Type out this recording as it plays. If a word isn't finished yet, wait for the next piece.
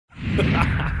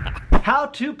How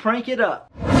to prank it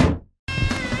up.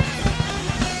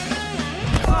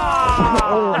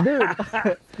 Oh,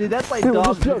 dude, that's like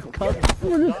dog.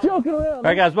 We're just joking around. All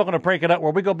right, guys, welcome to Prank It Up,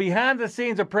 where we go behind the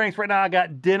scenes of pranks. Right now, I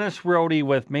got Dennis Rohde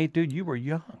with me. Dude, you were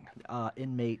young.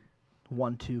 Inmate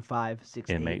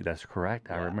 12568. Inmate, that's correct.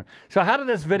 I remember. So how did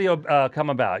this video come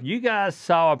about? You guys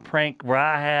saw a prank where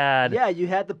I had... Yeah, you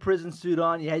had the prison suit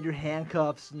on, you had your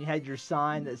handcuffs, and you had your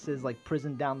sign that says, like,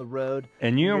 prison down the road.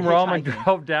 And you and Roman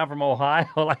drove down from Ohio,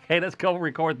 like, hey, let's go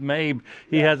record with Mabe.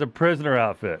 He has a prisoner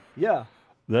outfit. Yeah.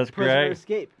 That's Prisoner great.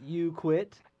 escape. You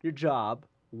quit your job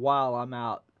while I'm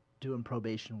out doing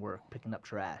probation work, picking up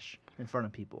trash in front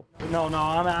of people. No,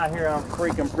 I'm out here on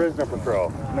freaking prisoner patrol.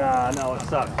 No, it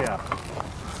sucks, yeah.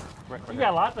 You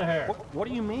got lots of hair. What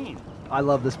do you mean? I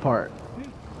love this part. Dude,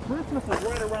 Christmas is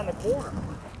right around the corner.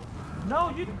 No,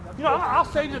 you know, I'll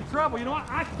save you the trouble. You know what?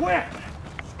 I quit.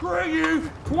 Screw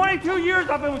you. 22 years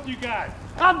I've been with you guys.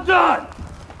 I'm done.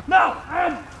 No,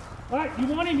 all right, you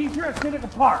want him? He's here at Seneca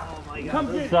Park. Oh my God.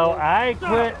 Come get so I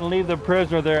quit and leave the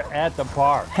prisoner there at the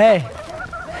park. Hey.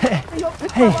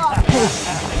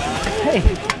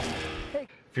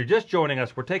 If you're just joining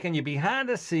us, we're taking you behind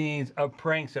the scenes of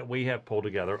pranks that we have pulled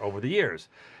together over the years.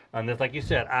 And just like you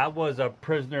said, I was a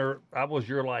prisoner. I was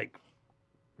your, like,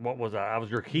 what was I? I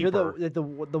was your keeper. You're the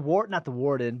ward, not the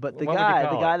warden, but the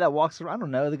guy that walks around. I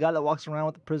don't know, the guy that walks around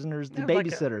with the prisoners, the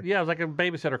babysitter. Like I was like a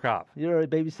babysitter cop. You're a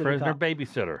babysitter prisoner cop.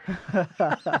 Babysitter.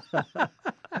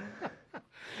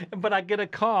 But I get a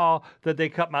call that they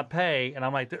cut my pay, and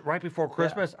I'm like, right before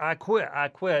Christmas, I quit,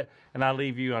 and I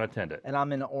leave you unattended. And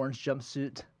I'm in an orange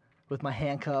jumpsuit with my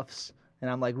handcuffs,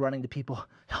 and I'm like running to people,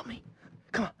 help me,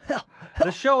 come on, help.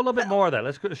 Let's show a little bit more of that.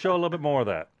 Let's show a little bit more of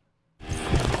that.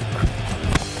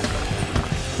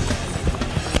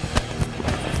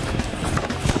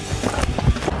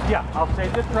 Yeah, I'll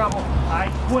save the trouble. I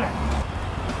quit.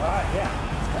 All right,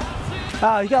 yeah.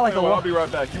 Oh, you got like I'll be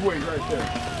right back. You wait right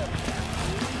there.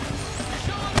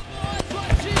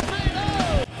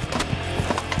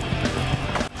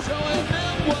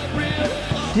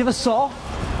 Do you have a saw?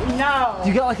 No.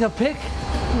 You got like a pick?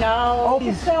 No. Oh,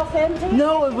 Is it self-empty?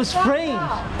 No, it was framed.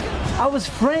 I was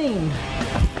framed.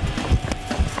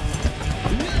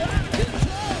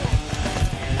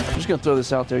 I'm just gonna throw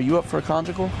this out there. You up for a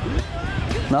conjugal?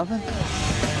 Nothing?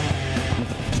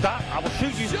 Stop! I will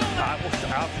shoot you.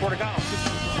 I swear to God, I'll shoot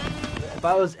you. If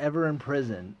I was ever in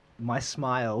prison, my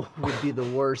smile would be the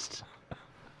worst.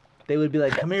 They would be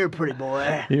like, come here, pretty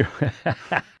boy.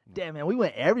 Damn, man, we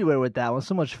went everywhere with that one.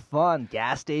 So much fun.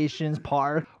 Gas stations,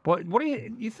 park. What do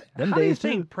you Them how do you days,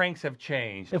 think too. pranks have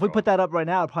changed? If we put that up right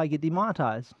now, it'd probably get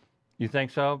demonetized. You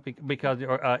think so? Because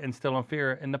you're instilling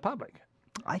fear in the public.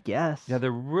 I guess. Yeah,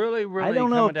 they're really I don't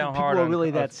know coming if down people hard are on really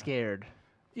us. that scared.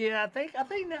 Yeah, I think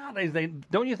nowadays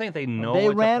don't you think they know? They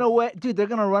ran away. Dude, they're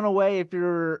going to run away if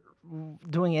you're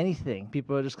doing anything.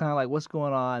 People are just kind of like, what's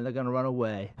going on? They're going to run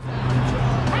away.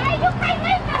 Hey, you can't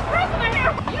leave that prisoner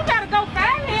here. You gotta go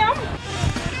find him.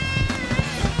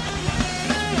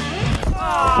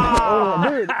 Oh,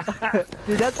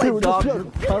 dude, that's like Dog's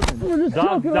cousin.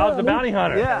 Dog the bounty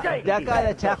hunter. Yeah, that guy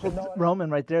that tackled Roman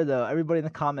right there, though. Everybody in the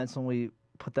comments when we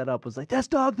put that up was like, "That's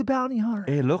Dog the bounty hunter."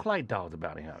 It looked like Dog the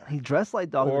bounty hunter. He dressed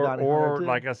like Dog the bounty hunter. Or too.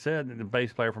 like I said, the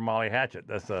bass player from Molly Hatchet.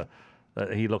 That's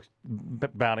he looks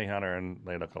bounty hunter, and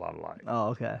they look a lot alike. Oh,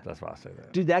 okay. That's why I say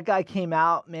that. Dude, that guy came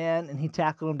out, man, and he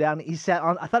tackled him down. He sat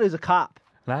on. I thought he was a cop.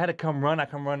 And I had to come running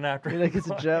after him. Like it's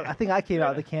a joke. I think I came out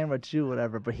of the camera too,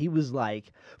 whatever. But he was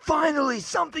like, "Finally,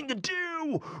 something to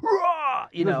do!" Rah!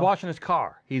 He was washing his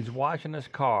car. He's washing his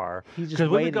car. He's just because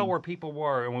we would waiting. go where people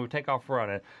were, and we would take off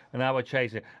running, and I would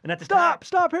chase him. And at the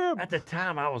Stop him! At the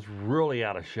time, I was really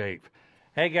out of shape.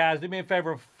 Hey guys, do me a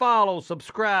favor, follow,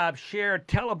 subscribe, share,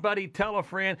 tell a buddy, tell a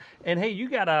friend, and hey, you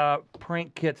got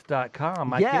prankkits.com.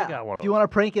 My kid got one. If you want to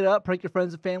prank it up, prank your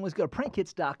friends and families, go to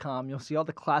prankkits.com. You'll see all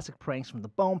the classic pranks from the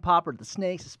bone popper to the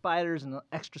snakes, the spiders, and the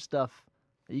extra stuff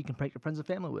that you can prank your friends and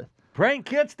family with.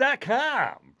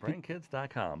 Prankkits.com.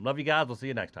 Prankkits.com. Love you guys. We'll see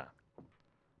you next time.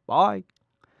 Bye.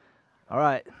 All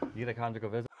right. You get a conjugal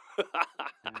visit?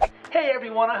 Hey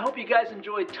everyone, I hope you guys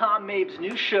enjoyed Tom Mabe's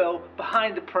new show,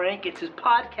 Behind the Prank. It's his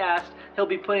podcast he'll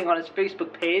be putting on his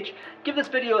Facebook page. Give this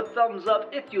video a thumbs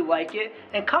up if you like it,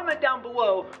 and comment down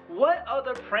below what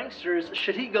other pranksters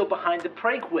should he go behind the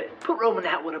prank with. Put Roman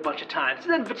Atwood a bunch of times,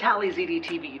 then Vitaly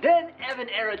ZDTV, then Evan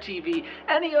Era TV,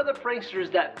 any other pranksters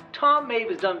that Tom Mabe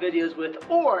has done videos with,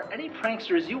 or any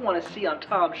pranksters you want to see on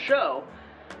Tom's show.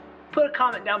 Put a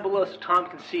comment down below so Tom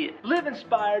can see it. Live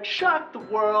inspired, shock the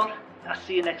world. I'll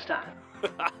see you next time.